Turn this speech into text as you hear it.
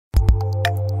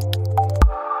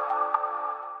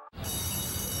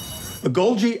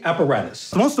Golgi apparatus.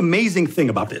 The most amazing thing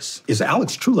about this is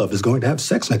Alex Truelove is going to have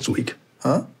sex next week.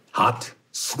 Huh? Hot,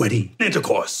 sweaty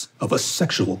intercourse of a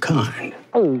sexual kind.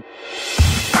 Oh.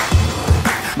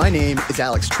 My name is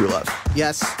Alex Truelove.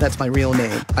 Yes, that's my real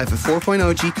name. I have a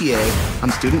 4.0 GPA,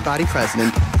 I'm student body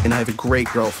president, and I have a great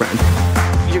girlfriend.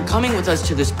 You're coming with us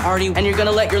to this party, and you're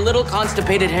gonna let your little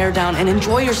constipated hair down and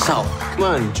enjoy yourself. Come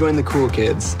on, join the cool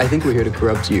kids. I think we're here to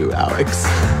corrupt you, Alex.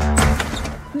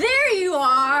 There you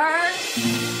are!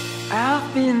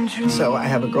 I've been So I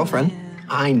have a girlfriend.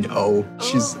 I know.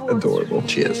 She's adorable.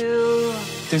 She is.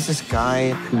 There's this guy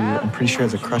who I'm pretty sure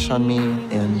has a crush on me,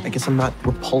 and I guess I'm not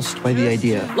repulsed by the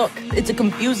idea. Look, it's a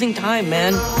confusing time,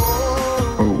 man.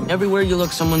 Oh. Everywhere you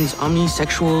look, someone's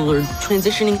omnisexual or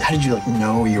transitioning. How did you,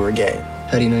 know you were gay?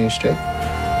 How do you know you're straight?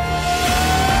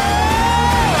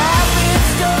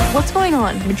 What's going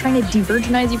on? I've been trying to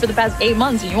de-virginize you for the past 8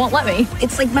 months and you won't let me.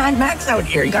 It's like Mad Max out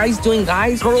here. Guys doing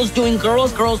guys, girls doing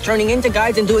girls, girls turning into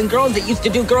guys and doing girls that used to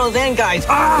do girls and guys.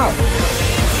 Ah!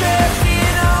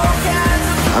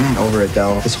 I'm over it,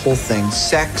 Del. This whole thing,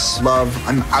 sex, love,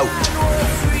 I'm out.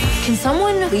 Can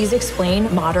someone please explain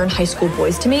modern high school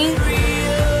boys to me?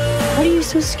 What are you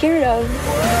so scared of?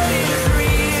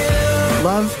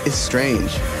 Love is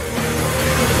strange.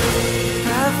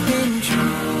 I've been